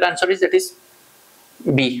मिलिबो that answer is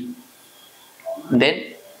B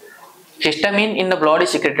then histamine in the blood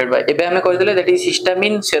is secreted by ebe ame koi dele that is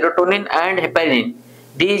histamine serotonin and heparin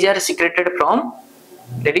these are secreted from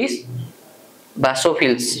that is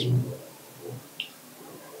basophils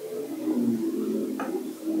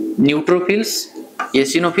neutrophils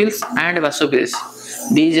eosinophils and basophils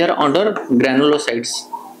these are under granulocytes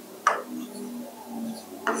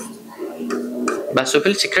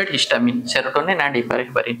basophils secrete histamine serotonin and heparin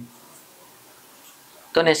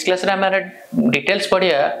तो next class रे हमारा details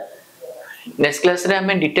पढ़िया next class रे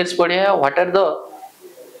हमें details पढ़िया what are the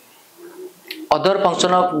other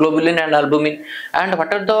function of globulin and albumin and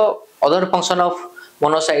what are the other function of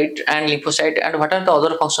monocyte and lymphocyte and what are the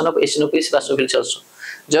other function of eosinophils बासोफिल्स also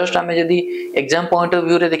just हमें यदि exam point of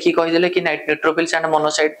view रे देखि कहि देले कि नाइट्रोफिल्स and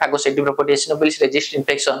monocyte phagocytic property eosinophils resist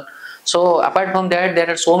infection so apart from that there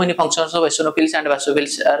are so many functions of eosinophils and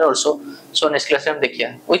basophils are also so next class हम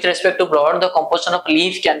देखिए with respect to blood the composition of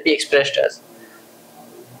lymph can be expressed as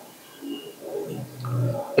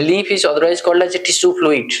lymph is otherwise called as a tissue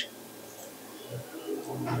fluid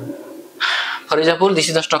for example this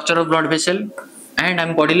is the structure of blood vessel and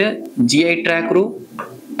I'm पढ़िले GI tract रू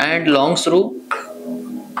and lungs रू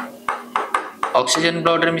oxygen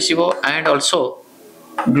blood रे मिसिबो and also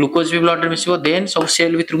glucose भी blood रे मिसिबो then सब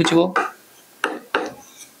cell भीतर को जिवो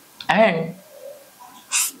and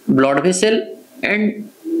blood vessel and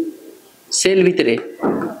cell भीतरे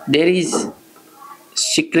there is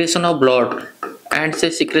secretion of blood and से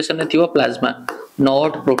सिक्रेशन ने थिवो plasma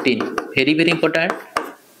not protein very very important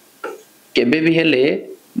केबे भी हेले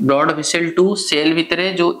ब्लड वेसल टू सेल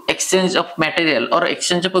भीतरे जो एक्सचेंज ऑफ मटेरियल और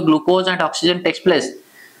exchange of glucose and oxygen takes place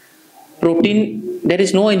protein there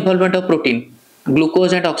is no involvement of protein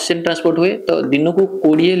glucose and oxygen transport हुए तो दिन को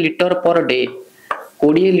 20 लीटर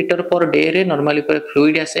पर डे रे नॉर्मली पर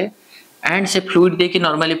फ्लूइड आसे एंड से फ्लूइड दे कि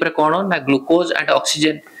नॉर्मली पर कोन ना ग्लूकोज एंड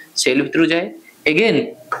ऑक्सीजन सेल भीतर जाए अगेन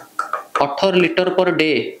 18 लीटर पर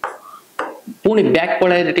डे पुनी back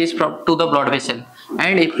पळाय that is from to the blood vessel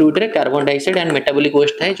and A fluid रे carbon dioxide and metabolic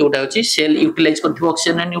waste है जोटा होची cell utilise करथिबो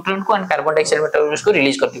oxygen and nutrient को एंड कार्बन डाइऑक्साइड मेटाबॉलिक को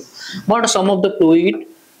release करथिबो but some of the fluid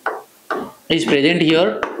is present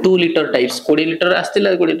here 2 liter types 20 liter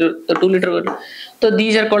आस्तिला 20 liter 2 liter तो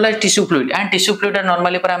these are called as tissue fluid and tissue fluid are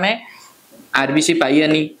normally पर हमें RBC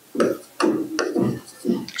पाइयानी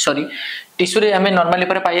sorry tissue रे हमें normally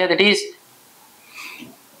पर पाइया that is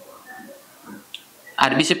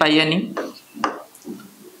RBC पाइयानी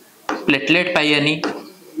platelet पाइयानी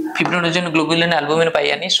fibrinogen globulin albumin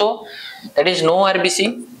पाइयानी so that is no RBC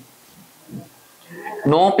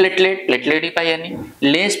no platelet he पाइयानी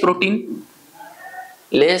less protein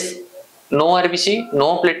less no RBC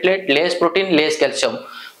no platelet less protein less calcium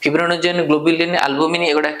fibrinogen globulin albumin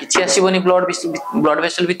एगुडा किछि आसीबोनी blood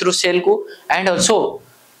vessel भितरु cell को and also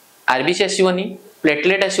RBC आसीबोनी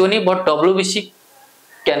platelet आसीबोनी but WBC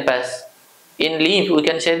can pass in lymph we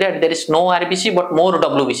can say that there is no RBC but more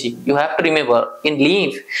WBC you have to remember in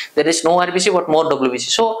lymph there is no RBC but more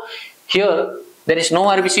WBC so here there is no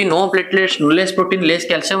RBC no platelets less protein less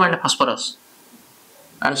calcium and phosphorus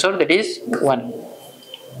answer that is 1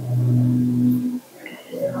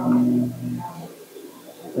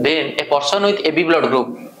 then a person with AB blood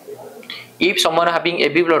group if someone having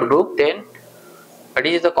AB blood group then what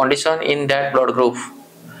is the condition in that blood group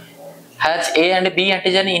has A and B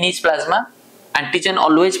antigen in his plasma antigen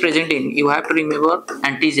always present in you have to remember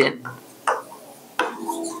antigen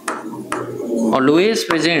always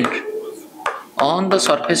present on the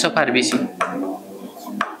surface of RBC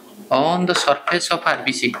on the surface of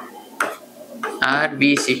RBC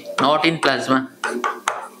not in plasma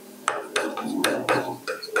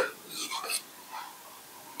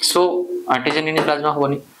so antigen in plasma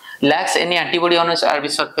hoboni lacks any antibody on its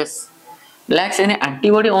RBC surface lacks any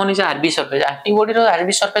antibody on its RB surface. Antibody ro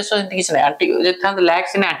RB surface so किसी नहीं anti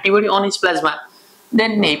lacks any antibody on its plasma,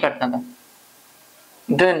 then नहीं पड़ता.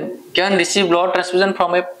 Then can receive blood transfusion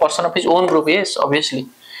from a person of his own group. Yes, obviously.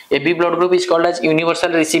 AB blood group is called as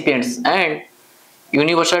universal recipients and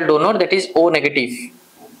universal donor, that is O negative.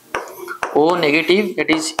 O negative, that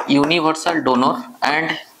is universal donor,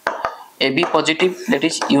 and AB positive, that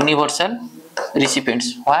is universal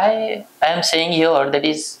recipients. Why I am saying here that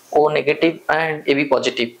is O negative and AB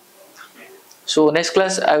positive? So next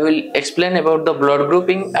class I will explain about the blood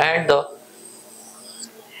grouping and the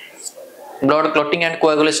blood clotting and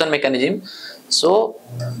coagulation mechanism. So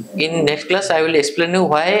in next class I will explain you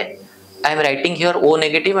why I am writing here O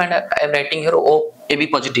negative and I am writing here O AB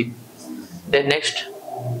positive. Then next,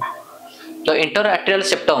 the interarterial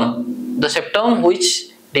septum, the septum which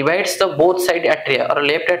divides the both side atria or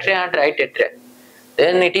left atria and right atria.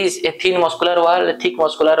 Then it is a thin muscular wall, a thick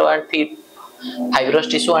muscular wall, thick fibrous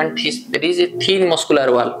tissue, and there is a thin muscular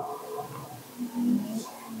wall.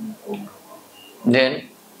 Then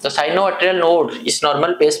the sinoatrial node is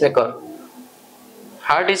normal pacemaker.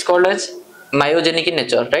 Heart is called as myogenic in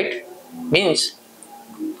nature, right? Means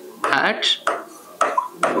heart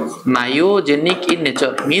myogenic in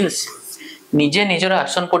nature means निजे निजर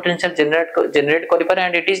action potential generate करि पारे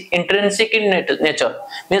and it is intrinsic in nature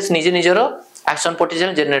means निजे निजर action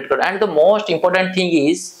potential generate कर. And the most important thing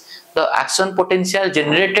is the action potential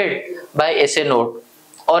generated by SA node,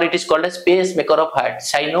 or it is called as pacemaker of heart,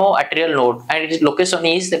 sinoatrial node, and its location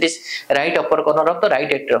is that is right upper corner of the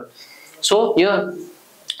right atrium. So here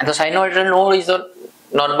the sinoatrial node is the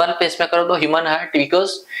normal pacemaker of the human heart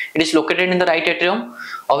because it is located in the right atrium.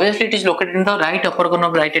 Obviously it is located in the right upper corner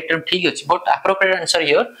of the right atrium, but appropriate answer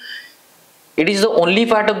here, it is the only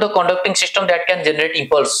part of the conducting system that can generate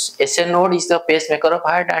impulse. SN node is the pacemaker of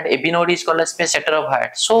heart and AB node is called as pace setter of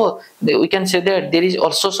heart. So we can say that there is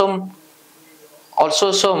also some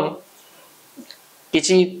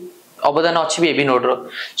kichi obadana achi AB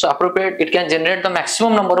node. So appropriate, it can generate the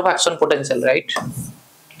maximum number of action potential, right?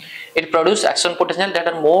 It produces action potential that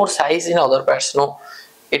are more size in other parts. No,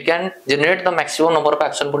 it can generate the maximum number of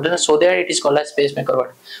action potential, so that it is called as pacemaker.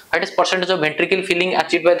 What is percentage of ventricle filling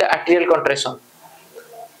achieved by the atrial contraction?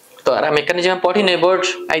 So our mechanism पढ़ी नहीं, but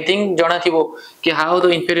I think जाना थी वो कि how the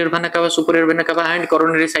inferior vena cava, superior vena cava and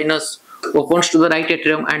coronary sinus opens to the right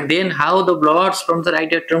atrium, and then how the bloods from the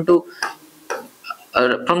right atrium to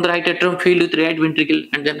filled with right ventricle,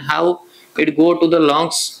 and then how it go to the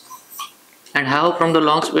lungs, and how from the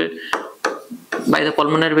lungs by the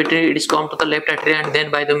pulmonary ventricle it is come to the left atria, and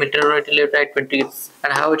then by the mitral left right ventricle,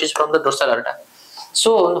 and how it is from the dorsal aorta.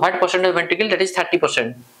 So what percent of ventricle? That is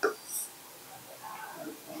 30%.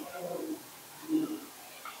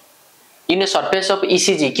 In a surface of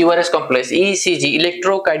ECG, QRS complex, ECG,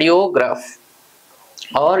 electrocardiograph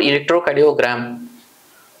or electrocardiogram.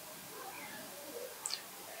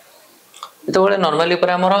 Normally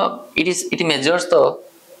it measures the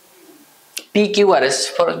PQRS.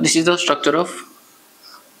 For this is the structure of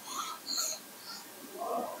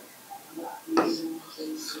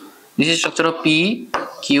P,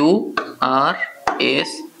 Q, R,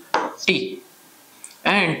 S, T,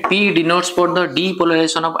 and P denotes for the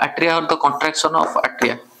depolarization of atria or the contraction of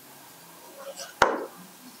atria.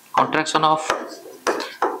 Contraction of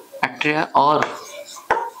atria or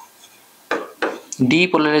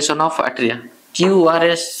depolarization of atria.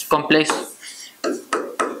 QRS complex,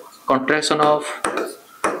 contraction of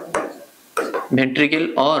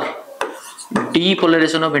ventricle or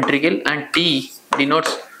depolarization of ventricle, and T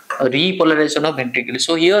denotes repolarization of ventricle.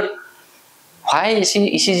 So here why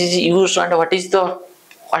ECG is used and what is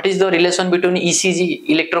the relation between ECG,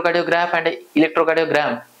 electrocardiograph, and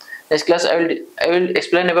electrocardiogram? Next class I will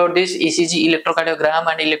explain about this ECG, electrocardiogram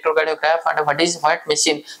and electrocardiograph, and what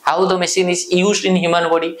machine, how the machine is used in human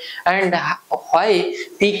body, and why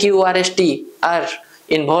PQRST are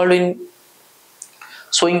involved in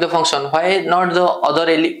showing the function, why not the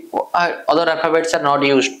other alphabets are not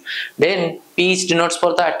used. Then P denotes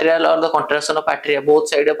for the atrial or the contraction of atria. Both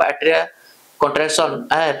sides of atria contraction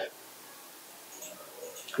are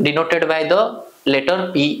denoted by the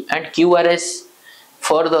letter P, and QRS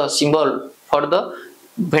for the symbol for the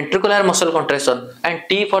ventricular muscle contraction, and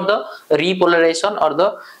T for the repolarization or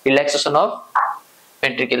the relaxation of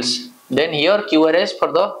ventricles. Then here QRS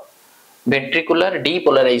for the ventricular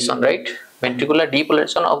depolarization, right? Ventricular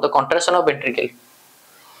depolarization of the contraction of ventricle.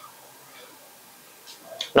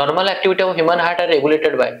 Normal activity of human heart are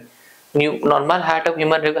regulated by normal heart of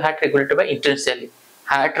human heart regulated by intrinsically.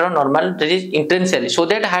 Heart or normal, that is intrinsically. So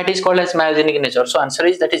that heart is called as myogenic in nature. So answer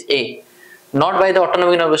is that is A. Not by the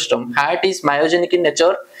autonomic nervous system. Heart is myogenic in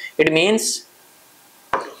nature. It means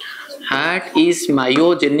heart is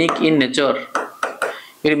myogenic in nature.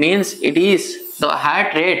 It means it is the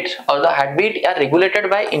heart rate or the heartbeat are regulated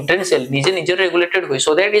by internal cell. निजे निजे regulated हुई.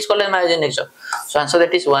 So that is called as myogenic nature. So answer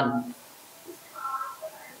that is 1.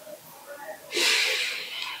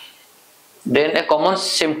 Then a common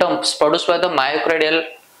symptoms produced by the myocardial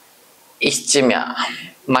ischemia.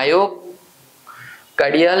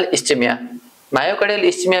 Myocardial ischemia. Myocardial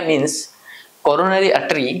ischemia means coronary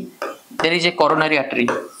artery. There is a coronary artery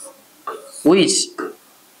which,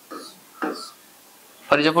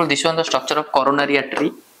 for example, this one the structure of coronary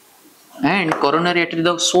artery, and coronary artery,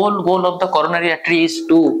 the sole goal of the coronary artery is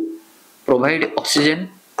to provide oxygen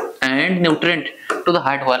and nutrient to the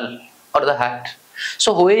heart wall or the heart.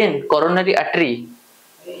 So when coronary artery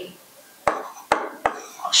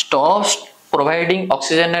stops providing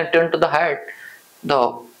oxygen and nutrient to the heart,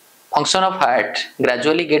 the function of heart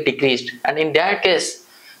gradually get decreased, and in that case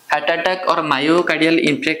heart attack or myocardial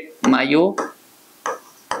infarction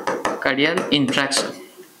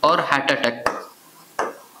or heart attack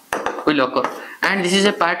will occur. And this is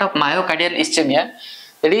a part of myocardial ischemia,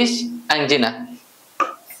 that is angina.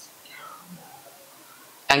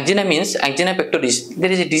 Angina means angina pectoris.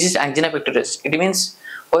 There is a disease angina pectoris. It means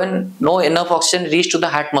when no enough oxygen reach to the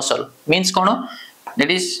heart muscle. Means kono? That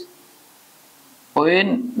is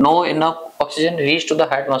when no enough oxygen reach to the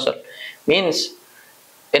heart muscle. Means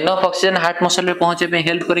enough oxygen heart muscle पे पहुंचे पे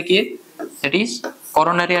help करे किए? That is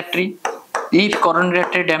coronary artery. If coronary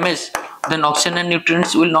artery damage, then oxygen and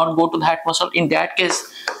nutrients will not go to the heart muscle. In that case,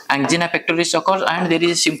 angina pectoris occurs, and there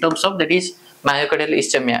is symptoms of that is myocardial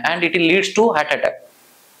ischemia, and it leads to heart attack.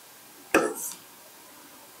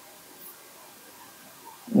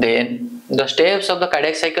 Then the steps of the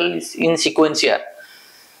cardiac cycle is in sequence here: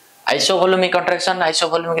 isovolumic contraction,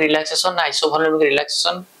 isovolumic relaxation, isovolumic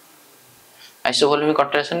relaxation, isovolumic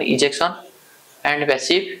contraction, ejection, and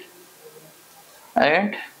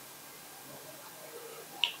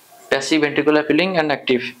passive ventricular filling and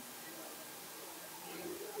active.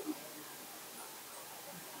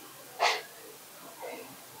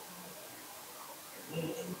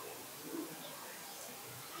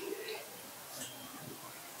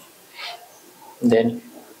 Then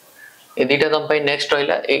एदिटा तम पे next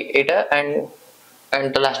रहिला एटा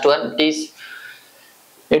and the last one is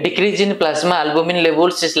a decrease in plasma albumin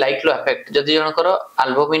levels is likely to affect जदि जनकर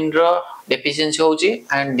albumin रो deficiency होची,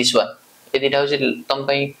 and this one एदिटा होची तम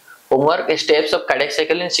पे homework. Steps of cardiac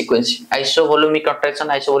cycle in sequence: isovolumic contraction,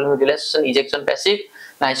 isovolumic relaxation, ejection, passive,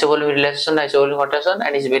 isovolumic relaxation, isovolumic contraction,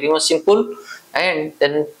 and it's very much simple. And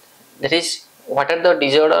then that is what are the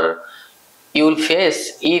disorder you will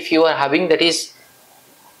face if you are having that is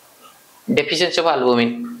deficiency of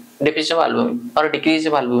albumin or decrease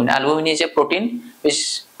of albumin. Albumin is a protein which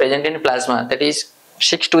is present in plasma, that is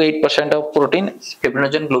 6 to 8% of protein,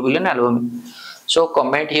 fibrinogen, globulin, albumin. So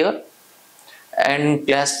comment here. And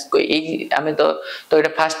class आमे तो इटा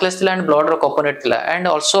first class थिला and blood row component थिला, and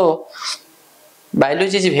also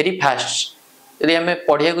biology is very fast. यदि आमे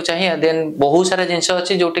पढ़िया को चाहिए देन बहुत सारा जिंस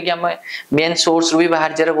अछि जोटे कि आमे मेन सोर्स भी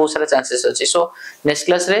बाहर जारे बहुत सारा चांसेस अछि. सो नेक्स्ट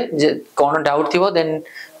क्लास रे कोन डाउट थिबो देन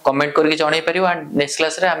कमेंट करके जणाई परियो, एंड नेक्स्ट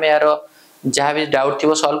क्लास रे आमे यार जहां भी डाउट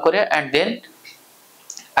थिबो सॉल्व करे, एंड देन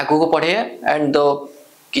आगु को पढ़े एंड दो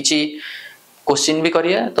किछि क्वेश्चन भी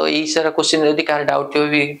करिया. तो ई सारा क्वेश्चन यदि कार डाउट थिबो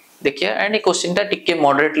भी देखिए, एंड क्वेश्चन टा टिके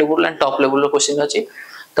moderate level and top level question अछि.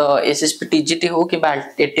 तो एसएसबी टीजीटी हो कि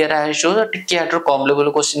एलटीआर आरएचटी हो टिके utter come level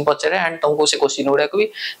question पचरे, and तुमको से क्वेश्चन गुडा को भी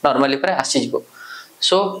नॉर्मली पर आसी जिवो.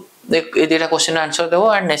 सो ए देटा क्वेश्चन आंसर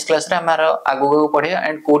देबो, एंड नेक्स्ट क्लास रे हमारा आगु को पढ़े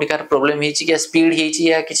एंड कोडी कार प्रॉब्लम हिची कि स्पीड हिची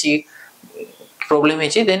या किछि प्रॉब्लम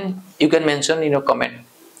हिची, then you can mention in your comment.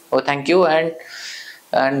 O thank you.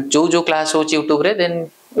 And जो क्लास हो YouTube रे then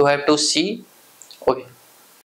you have to C. Okay.